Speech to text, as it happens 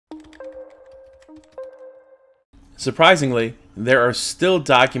Surprisingly, there are still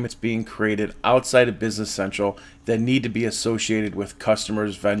documents being created outside of Business Central that need to be associated with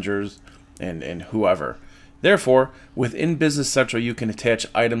customers, vendors, and whoever. Therefore, within Business Central, you can attach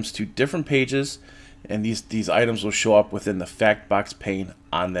items to different pages, and these items will show up within the FactBox pane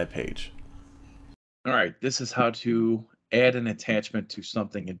on that page. All right, this is how to add an attachment to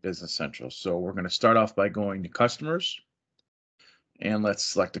something in Business Central. So we're going to start off by going to Customers, and let's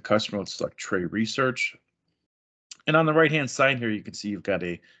select a customer. Let's select Tray Research. And on the right-hand side here, you can see you've got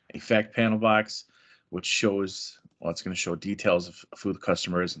a fact panel box, which shows, well, it's going to show details of who the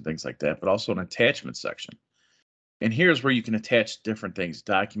customer is and things like that, but also an attachment section. And here's where you can attach different things,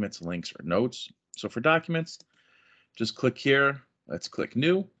 documents, links, or notes. So for documents, just click here. Let's click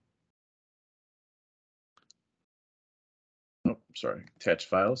New. Oh, sorry, Attach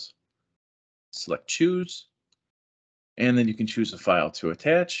Files. Select Choose. And then you can choose a file to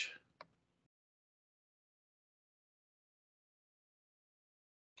attach.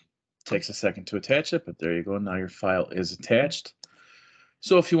 Takes a second to attach it, but there you go. Now your file is attached.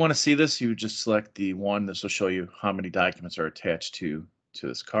 So if you want to see this, you just select the one. This will show you how many documents are attached to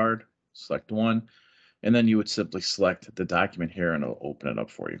this card. Select one, and then you would simply select the document here and it'll open it up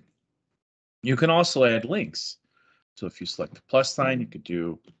for you. You can also add links. So if you select the plus sign, you could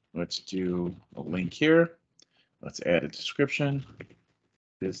do, let's do a link here. Let's add a description.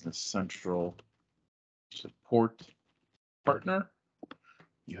 Business Central Support Partner.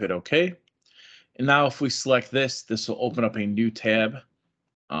 You hit OK. And now if we select this, this will open up a new tab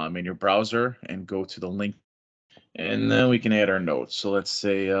in your browser and go to the link. And then we can add our notes. So let's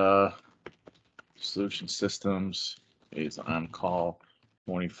say Solution Systems is on call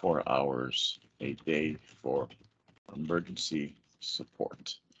 24 hours a day for emergency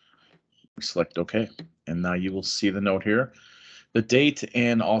support. We select OK. And now you will see the note here, the date,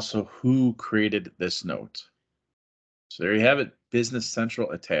 and also who created this note. So there you have it, Business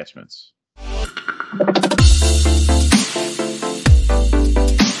Central attachments.